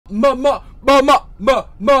Imagine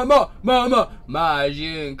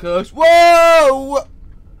Kooks. Whoa!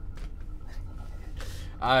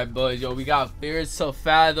 Alright, boys, yo, we got Fears To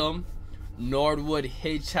Fathom, Norwood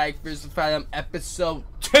Hitchhike, Fears To Fathom, episode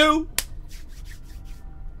 2.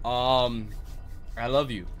 I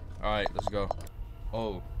love you. Alright, let's go.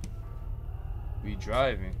 Oh, we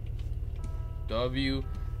driving.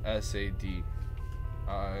 WSAD.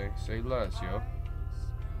 I say less, yo.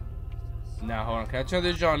 Now, hold on. Can I turn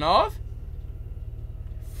this John off?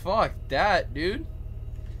 Fuck that, dude.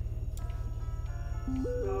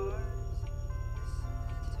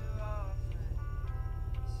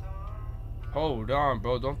 Hold on,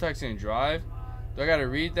 bro. Don't text and drive. Do I gotta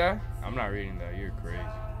read that? I'm not reading that. You're crazy.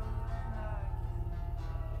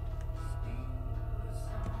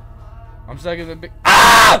 I'm stuck in the big.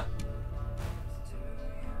 Ah!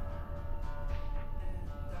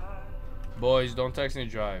 Boys, don't text and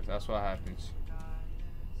drive. That's what happens.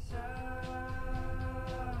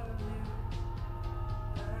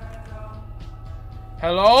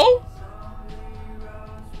 Hello?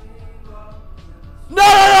 No,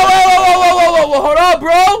 whoa, hold on,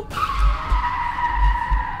 bro.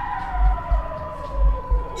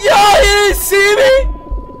 Yo, he didn't see me?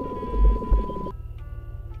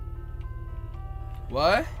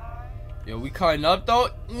 What? Yo, we cutting up though?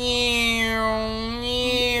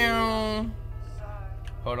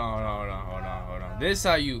 Hold on. This is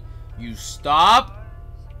how you stop.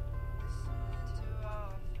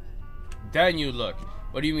 Then you look.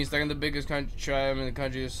 What do you mean stuck in the biggest country tribe in the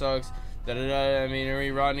country that sucks? I mean, are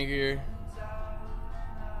we running here?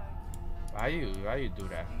 Why you do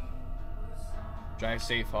that? Drive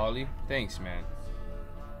safe, Holly. Thanks, man.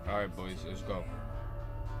 Alright, boys, let's go.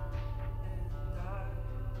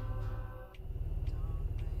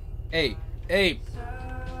 Hey.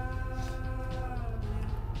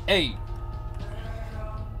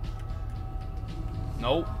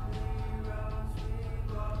 Nope.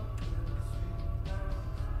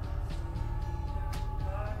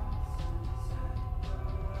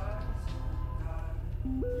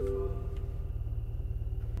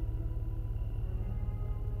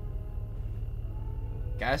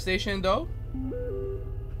 Gas station though?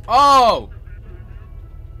 Oh!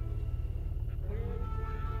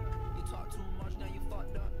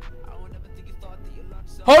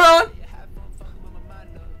 Hold on!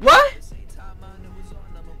 What?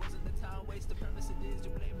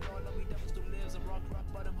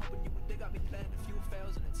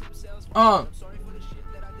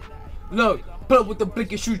 Look, pull up with the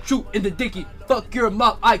blicky, shoot in the dicky. Fuck your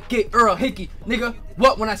mom, I get Earl Hickey. Nigga,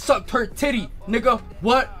 what when I sucked her titty? Nigga,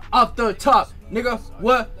 what? Off the top. Nigga,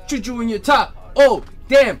 what? Shoot you in your top. Oh,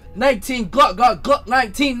 damn, 19 Glock, got Glock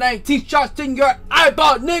 19 shots in your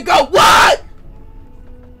eyeball, nigga, what?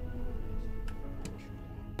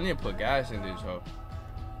 I need to put gas in this hoe.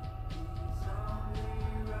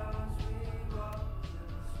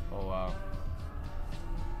 Oh, wow.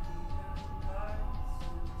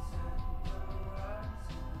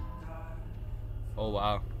 Oh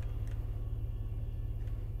wow.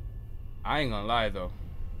 I ain't gonna lie though.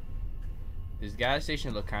 This gas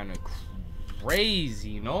station look kind of crazy,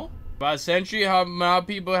 you know? About a century, how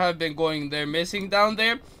people have been going there missing down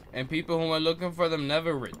there, and people who were looking for them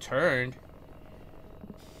never returned.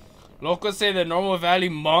 Locals say the Normal Valley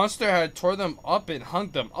monster had tore them up and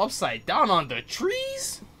hung them upside down on the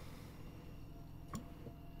trees.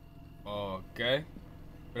 Okay.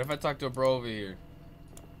 What if I talk to a bro over here?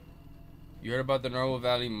 You heard about the Normal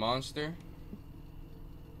Valley monster?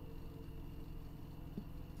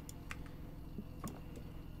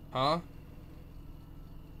 Huh?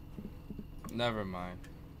 Never mind.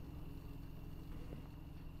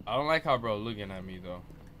 I don't like how bro looking at me though.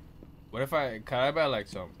 What if can I buy like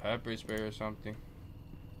some pepper spray or something?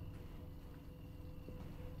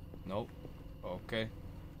 Nope. Okay.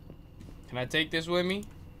 Can I take this with me?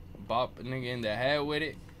 Bop a nigga in the head with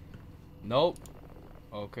it? Nope.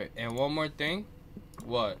 Okay, and one more thing.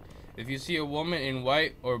 What? If you see a woman in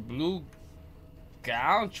white or blue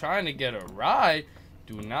gown trying to get a ride,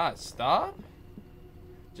 do not stop.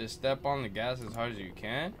 Just step on the gas as hard as you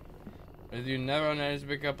can. If you never managed to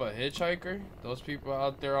pick up a hitchhiker, those people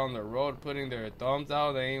out there on the road putting their thumbs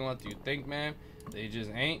out, they ain't what you think, man. They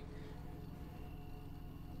just ain't.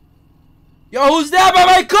 Yo, who's that by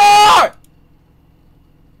my car?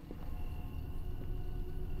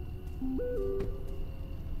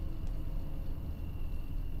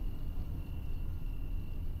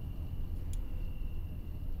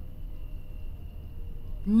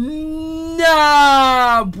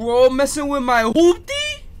 Nah, bro, messing with my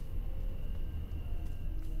hoopty?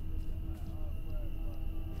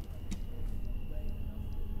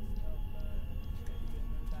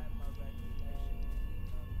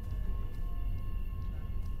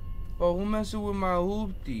 Oh, who messing with my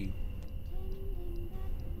hoopty?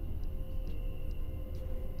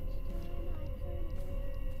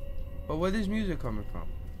 But where this music coming from?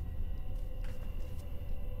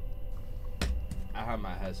 I have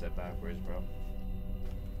my headset backwards, bro.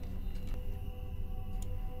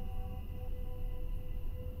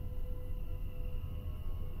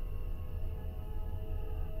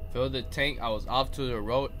 Fill the tank. I was off to the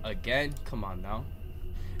road again. Come on now.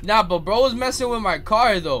 Nah, but bro was messing with my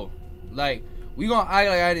car though. Like, we gonna act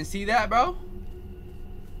like I didn't see that, bro?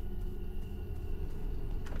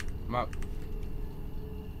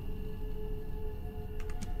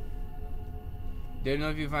 Didn't know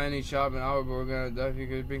if you find any shop in our, but we're gonna, if you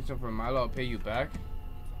could bring some from Milo, I'll pay you back.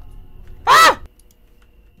 Ah!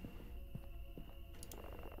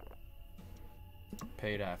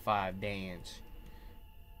 Pay that 5 bands.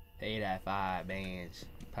 Pay that 5 bands.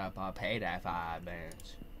 Papa, pay that 5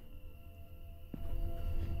 bands.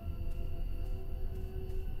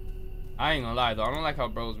 I ain't gonna lie though, I don't like how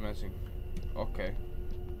bro's messing. Okay.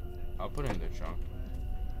 I'll put it in the trunk.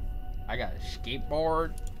 I got a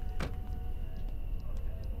skateboard.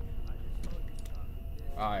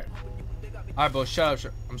 Alright. Alright, bro, shut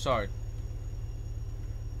up. I'm sorry.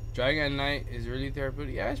 Driving at night is really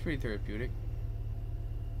therapeutic. Yeah, it's pretty therapeutic.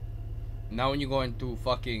 Now when you're going through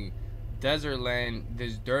fucking desert land,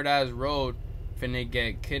 this dirt ass road, finna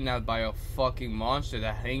get kidnapped by a fucking monster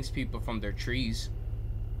that hangs people from their trees.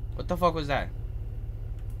 What the fuck was that?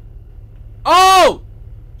 Oh!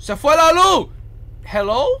 Se fue la luz!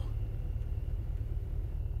 Hello?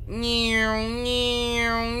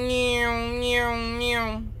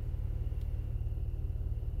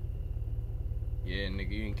 Yeah,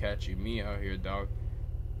 nigga, you ain't catching me out here, dog.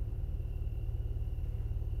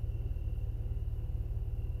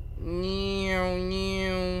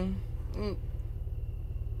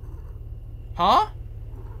 Huh?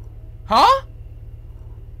 Huh?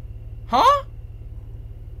 Huh?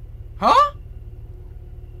 Huh?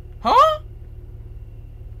 Huh?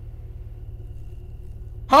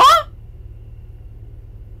 Huh?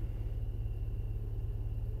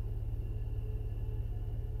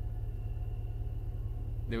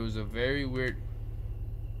 There was a very weird...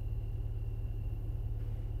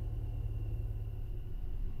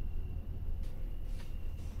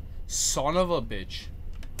 Son of a bitch.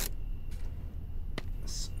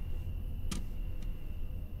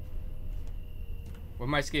 Where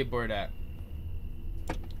my skateboard at?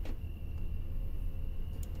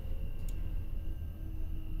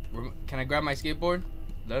 Can I grab my skateboard?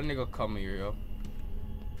 Let a nigga come here, yo.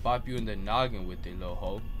 Bop you in the noggin with it, little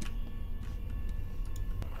hoe.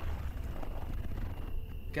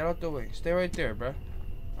 Get out the way. Stay right there, bruh.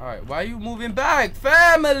 Alright, why are you moving back?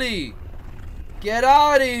 Family! Get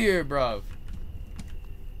out of here, bruv.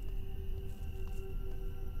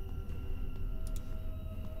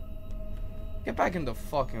 Get back in the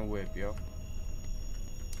fucking whip, yo.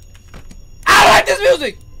 I don't like this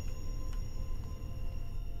music!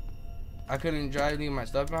 I couldn't drive, leave my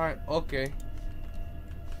stuff behind? Okay.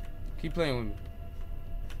 Keep playing with me.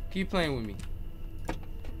 Keep playing with me.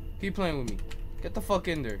 Keep playing with me. Get the fuck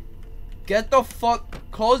in there. Get the fuck...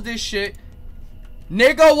 Close this shit.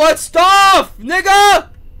 Nigga, what stuff? Nigga!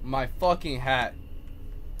 My fucking hat.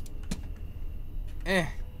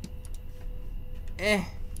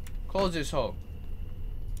 Close this hole.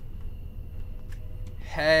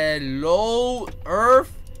 Hello,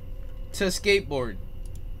 Earth to skateboard.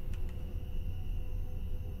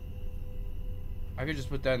 I could just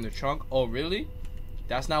put that in the trunk. Oh, really?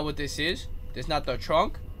 That's not what this is? This not the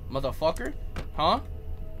trunk? Motherfucker? Huh?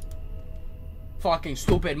 Fucking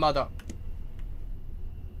stupid mother.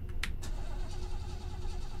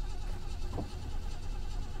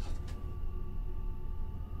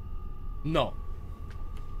 No.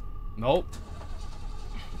 Nope.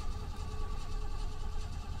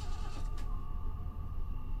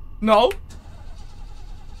 No.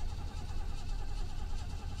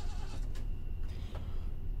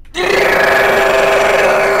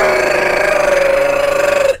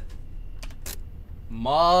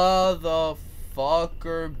 Motherfucker,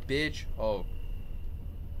 bitch. Oh.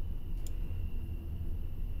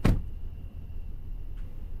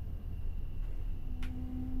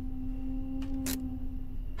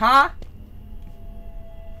 Huh?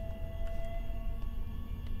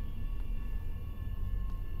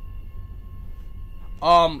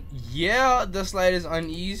 Yeah, the slide is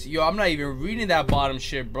unease. Yo, I'm not even reading that bottom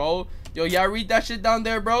shit, bro. Yo, y'all read that shit down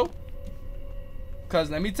there, bro? Cause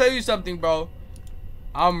let me tell you something, bro.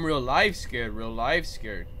 I'm real life scared,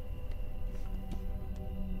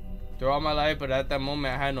 Throughout my life, but at that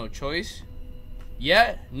moment I had no choice.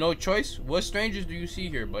 Yeah, no choice. What strangers do you see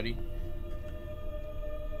here, buddy?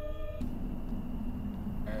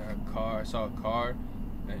 I saw a car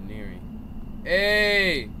and nearing.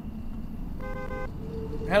 Hey!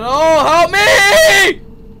 Hello, help me!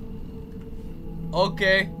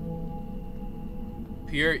 Okay.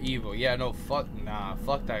 Pure evil. Yeah, no, fuck, nah,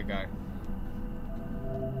 fuck that guy.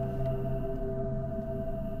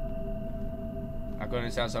 I couldn't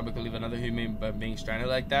understand somebody could leave another human being stranded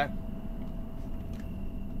like that.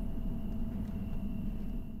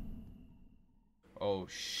 Oh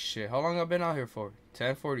shit, how long have I been out here for?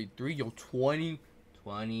 10:43, yo,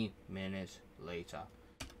 20 minutes later.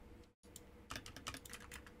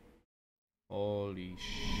 Holy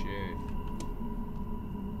shit.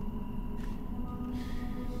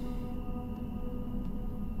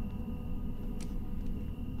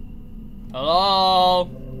 Hello?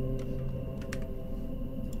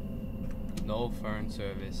 No phone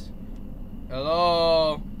service.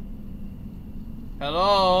 Hello?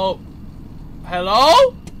 Hello?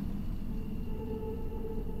 Hello?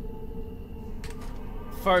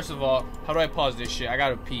 First of all, how do I pause this shit? I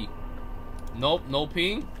gotta pee. Nope, no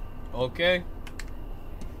peeing? Okay.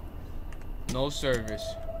 No service.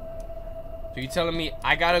 So you telling me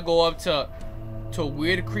I gotta go up to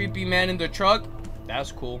weird creepy man in the truck?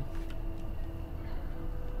 That's cool.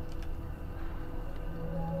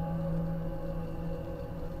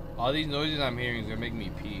 All these noises I'm hearing is gonna make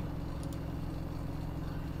me pee.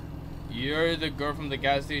 You're the girl from the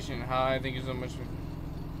gas station. Hi, thank you so much for...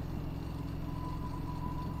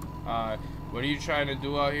 what are you trying to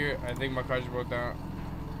do out here? I think my car just broke down.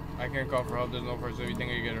 I can't call for help. There's no person. So you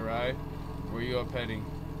think I can get a ride? Where are you up heading?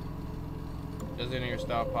 Just in your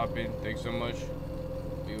stop. Pop in. Thanks so much.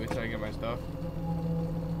 Wait till I get my stuff.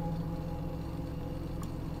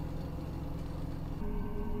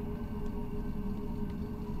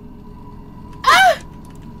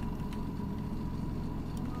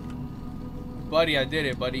 Buddy, I did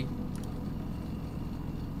it, buddy.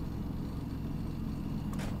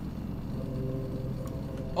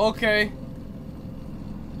 Okay.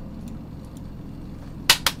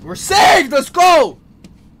 We're saved! Let's go!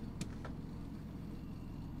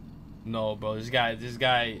 No, bro. This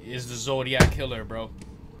guy is the Zodiac killer, bro.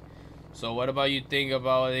 So what about you think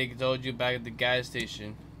about what they told you back at the gas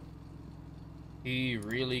station? He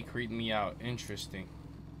really creeped me out. Interesting.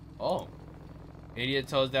 Oh. Idiot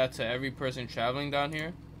tells that to every person traveling down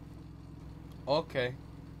here? Okay.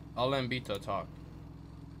 I'll let Bito talk.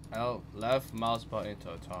 L left mouse button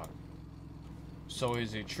to talk. So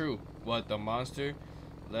is it true? What, the monster?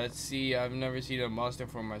 Let's see, I've never seen a monster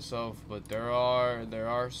for myself, but there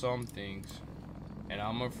are some things. And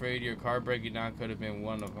I'm afraid your car breaking down could have been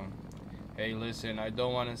one of them. Hey, listen, I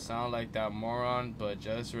don't want to sound like that moron, but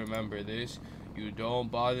just remember this. You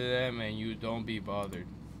don't bother them and you don't be bothered.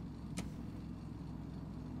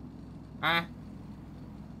 Huh?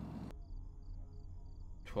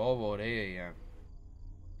 12:08 a.m.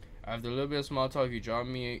 After a little bit of small talk, he dropped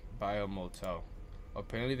me by a motel.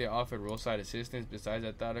 Apparently, they offered roadside assistance. Besides,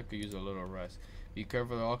 I thought I could use a little rest. Be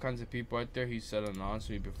careful, there are all kinds of people out there, he said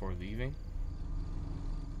anonymously before leaving.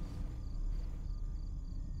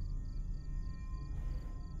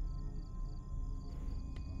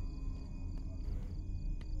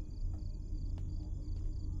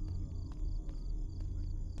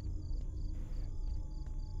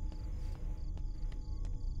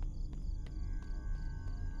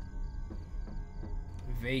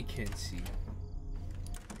 Vacancy.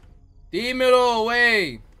 Dímelo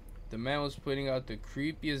away! The man was putting out the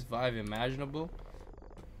creepiest vibe imaginable.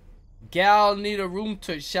 Gal need a room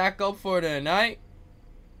to shack up for the night?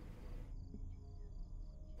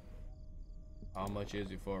 How much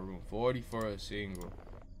is it for a room? 40 for a single.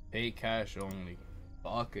 Pay cash only.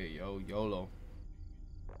 Fuck it, yo. YOLO.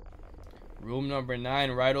 Room number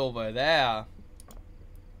 9 right over there.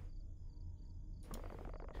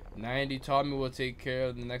 90 Tommy will take care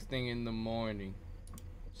of the next thing in the morning.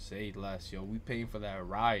 Say less, yo. We paying for that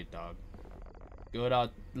ride, dog. Good,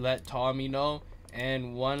 I'll let Tommy know.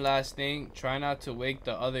 And one last thing, try not to wake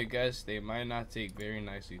the other guests. They might not take very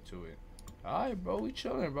nicely to it. Alright, bro, we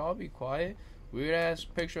chilling, bro. I'll be quiet. Weird ass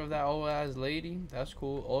picture of that old ass lady. That's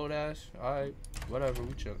cool. Old ass. Alright, whatever.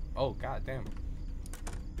 We chilling. Oh, goddamn.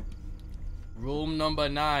 Room number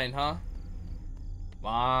 9, huh?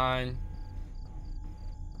 1,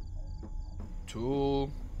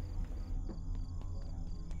 2,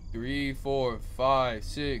 3, 4, 5,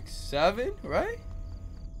 6, 7, right?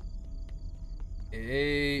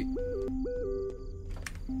 8.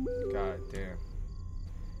 God damn.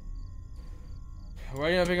 Why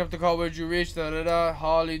you not pick up the call? Where'd you reach? Da da da.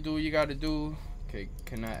 Holly, do what you gotta do. Okay,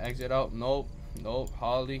 can I exit out? Nope. Nope.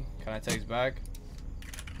 Holly, can I text back?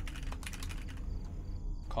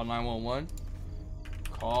 Call 911.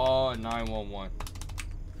 Call 911.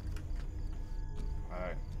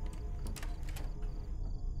 Alright.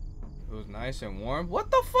 It was nice and warm.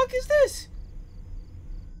 What the fuck is this?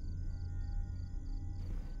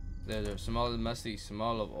 There's a smell, musty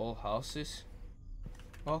smell of old houses.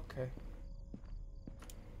 Okay.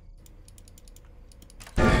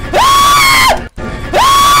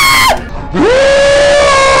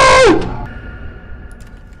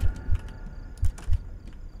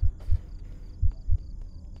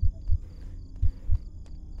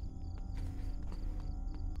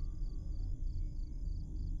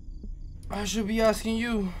 I should be asking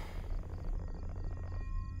you.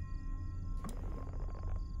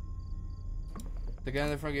 The guy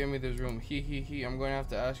in the front gave me this room. He. I'm going to have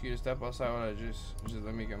to ask you to step outside while I just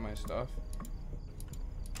let me get my stuff.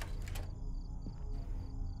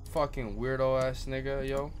 Fucking weirdo ass nigga,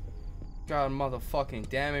 yo. God motherfucking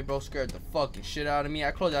damn it, bro. Scared the fucking shit out of me.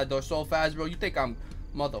 I closed that door so fast, bro. You think I'm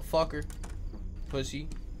motherfucker? Pussy.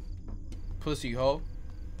 Pussy hoe.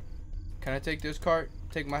 Can I take this cart?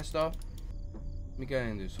 Take my stuff? Let me get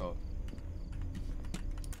in this hole.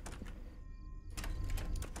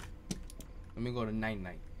 Let me go to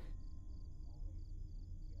night-night.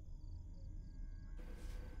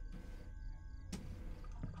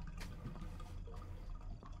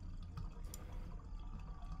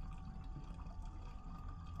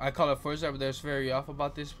 I call it first up, there's very off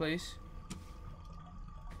about this place.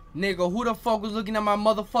 Nigga, who the fuck was looking at my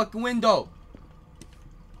motherfucking window?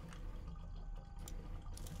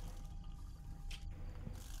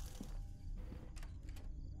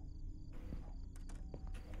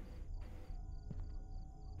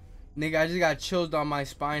 Nigga, I just got chills down my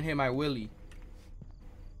spine, hit my willy.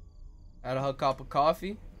 Had a cup of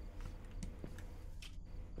coffee.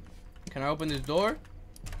 Can I open this door?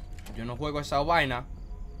 Yo no juego esa vaina.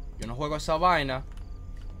 Yo no juego esa vaina.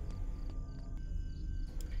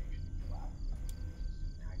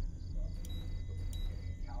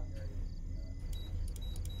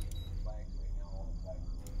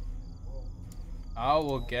 I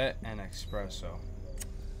will get an espresso.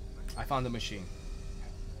 I found the machine.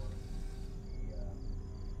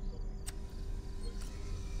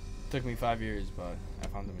 Took me 5 years, but I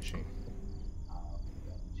found the machine.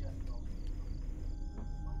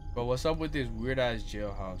 But what's up with this weird ass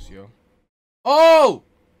jailhouse, yo? Oh!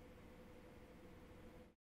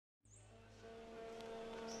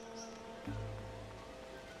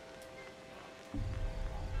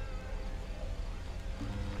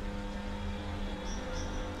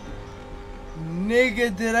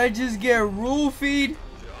 Nigga, did I just get roofied?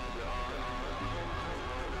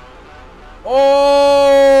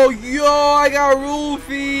 Oh, yo, I got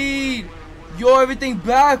roofied. Yo, everything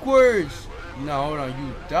backwards. No, hold on.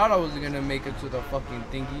 You thought I was gonna make it to the fucking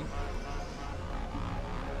thingy.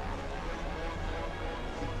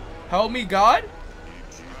 Help me, God.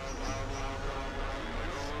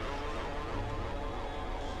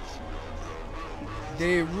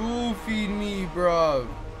 They roofied me, bro.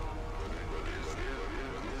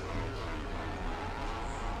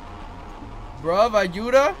 Bruv,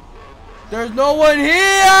 ayuda? There's no one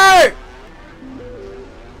here!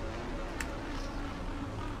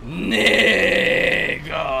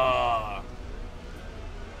 Nigga!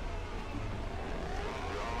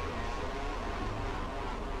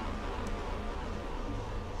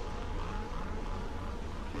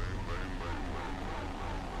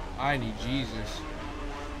 I need Jesus.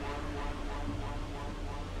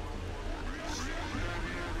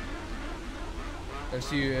 Let's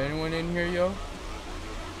see, anyone in here, yo?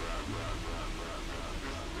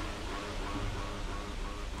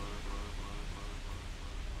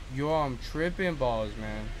 Yo, I'm tripping balls,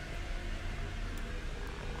 man.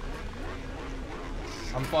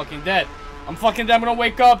 I'm fucking dead. I'm fucking dead. I'm gonna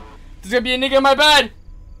wake up. There's gonna be a nigga in my bed.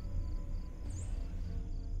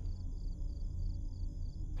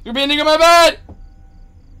 There's gonna be a nigga in my bed.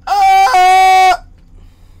 Ah!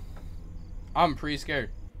 I'm pretty scared.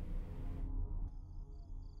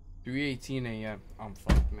 3:18 a.m. I'm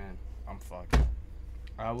fucked, man. I'm fucked.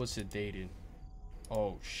 I was sedated.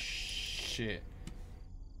 Oh, shit.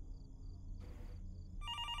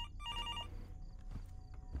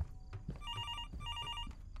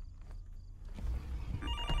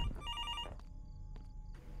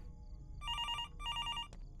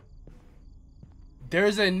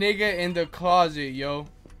 There's a nigga in the closet, yo.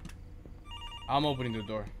 I'm opening the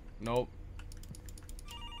door. Nope.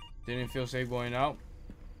 Didn't feel safe going out.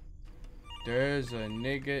 There's a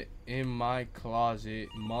nigga in my closet.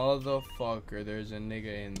 Motherfucker, there's a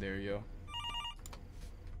nigga in there, yo.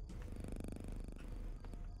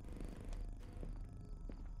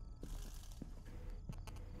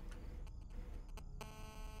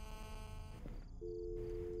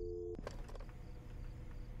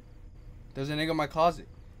 There's a nigga in my closet.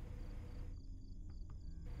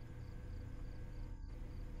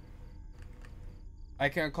 I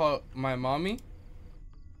can't call my mommy.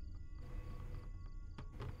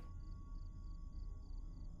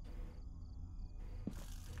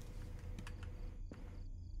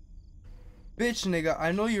 Bitch, nigga,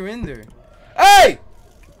 I know you're in there. Hey!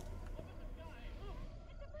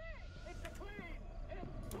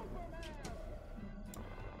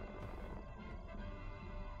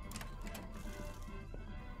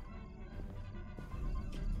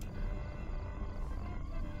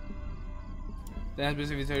 Then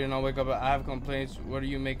specifically tell you not wake up. I have complaints. What are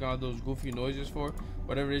you making all those goofy noises for?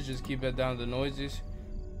 Whatever it is, just keep it down. The noises.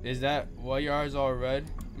 Is that why your eyes all red?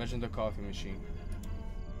 Mention the coffee machine.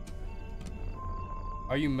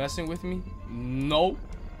 Are you messing with me? No.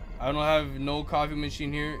 I don't have no coffee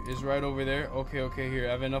machine here. It's right over there. Okay, okay, here.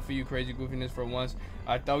 I have enough of you crazy goofiness for once.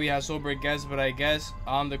 I thought we had sober guests, but I guess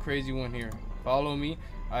I'm the crazy one here. Follow me.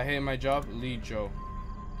 I hate my job. Lead Joe.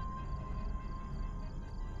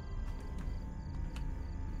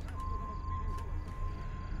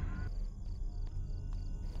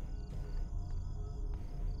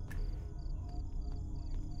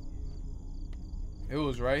 It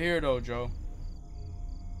was right here though, Joe.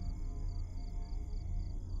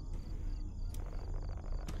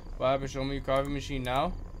 What happened? Show me your coffee machine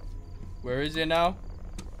now. Where is it now?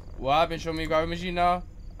 What happened? Show me your coffee machine now.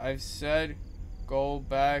 I've said go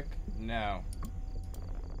back now.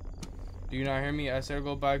 Do you not hear me? I said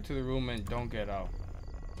go back to the room and don't get out.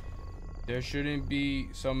 There shouldn't be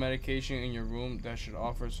some medication in your room that should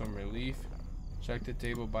offer some relief. Check the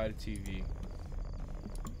table by the TV.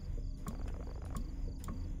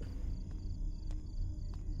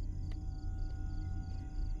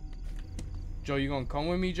 Joe, you gonna come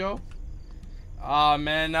with me, Joe? Ah,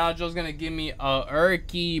 man, now Joe's gonna give me a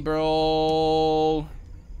Urky, bro.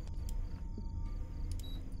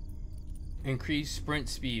 Increase sprint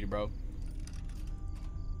speed, bro.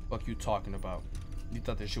 Fuck you talking about? You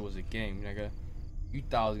thought this shit was a game, nigga. You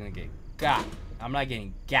thought I was gonna get got. I'm not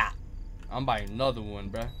getting got. I'm buying another one,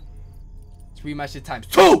 bro. Let's read my shit times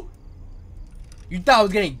 2. You thought I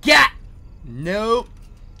was getting got? Nope.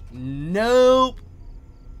 Nope.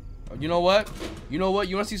 You know what? You know what?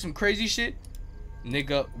 You wanna see some crazy shit?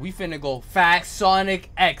 Nigga, we finna go fast Sonic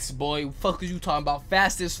X, boy. Fuck is you talking about?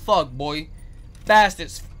 Fast as fuck, boy. Fast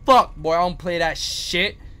as fuck, boy. I don't play that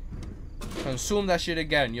shit. Consume that shit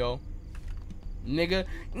again, yo. Nigga.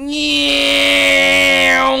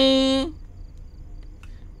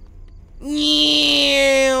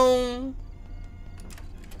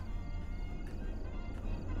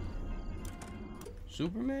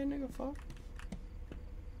 Superman, nigga, fuck.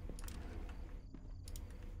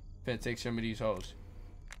 Finna take some of these hoes.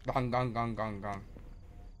 Gong, gong, gong, gong, gong.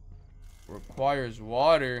 Requires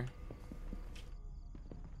water.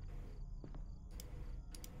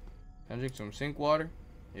 Can I drink some sink water?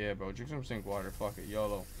 Yeah, bro, drink some sink water. Fuck it,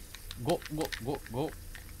 YOLO. Go, go, go, go.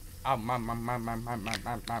 Ah, my.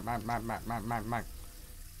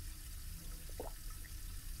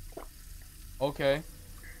 Okay.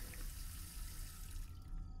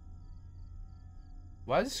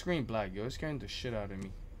 Why is the screen black, yo? It's scaring the shit out of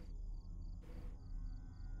me.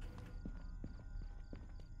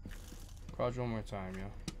 Crouch one more time,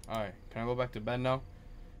 yo. Alright, can I go back to bed now?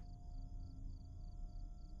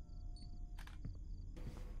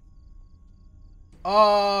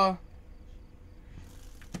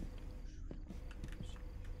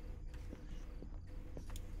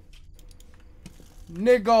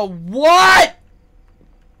 Nigga, what?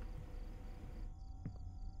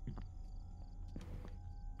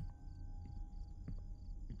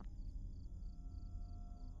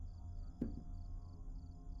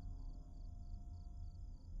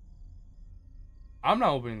 I'm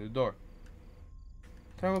not opening the door.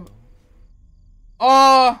 Can I go?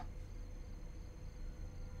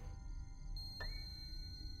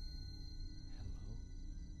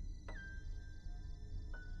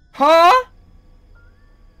 Huh?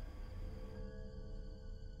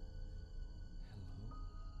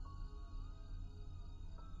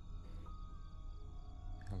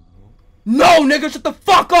 No, nigga, shut the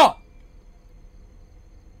fuck up!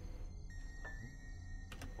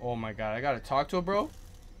 Oh my god, I gotta talk to her, bro.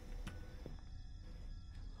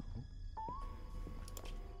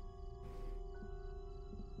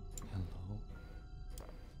 Hello.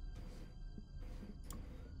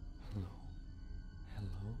 Hello.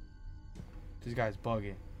 Hello. This guy's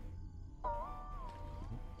bugging.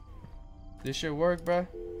 This shit work, bruh?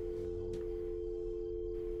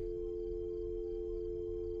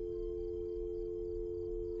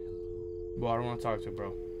 Well, I don't want to talk to her,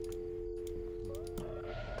 bro.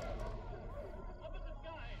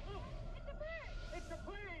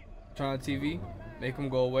 Turn on TV. Make him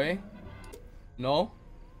go away. No.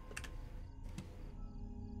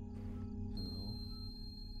 Hello?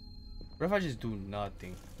 What if I just do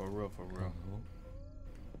nothing? For real, for real. Hello?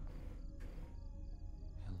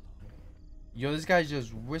 Hello? Yo, this guy's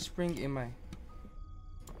just whispering in my...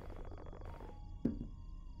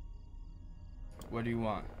 What do you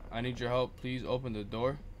want? I need your help. Please open the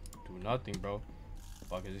door. Do nothing, bro.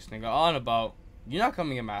 Fuck is this nigga on about? You're not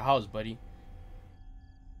coming in my house, buddy.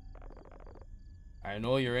 I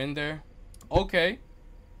know you're in there. Okay.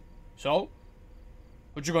 So?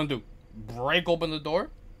 What you gonna do? Break open the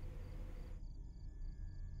door?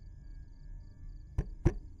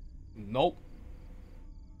 Nope.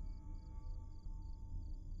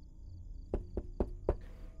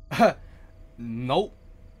 Nope.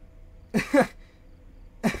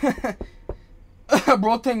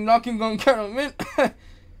 Bro think knocking gonna get him in.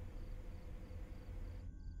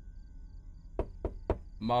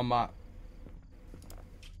 Mama,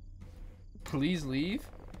 please leave.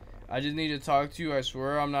 I just need to talk to you. I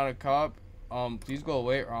swear I'm not a cop. Please go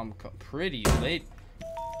away or I'm pretty late.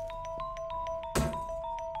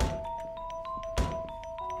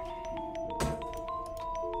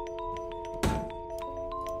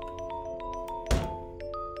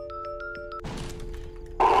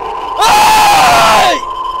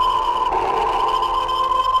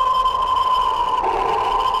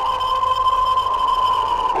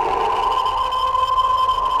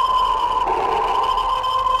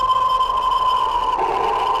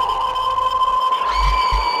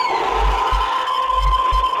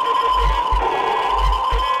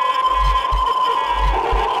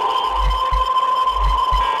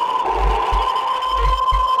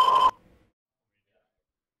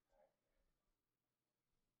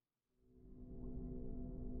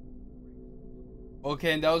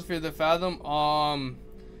 Okay, and that was Fears To Fathom.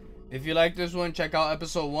 If you like this one, check out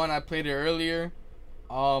episode 1. I played it earlier.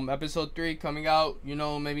 Episode 3 coming out, you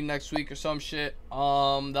know, maybe next week or some shit. That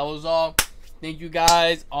was all. Thank you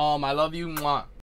guys. I love you. Mwah.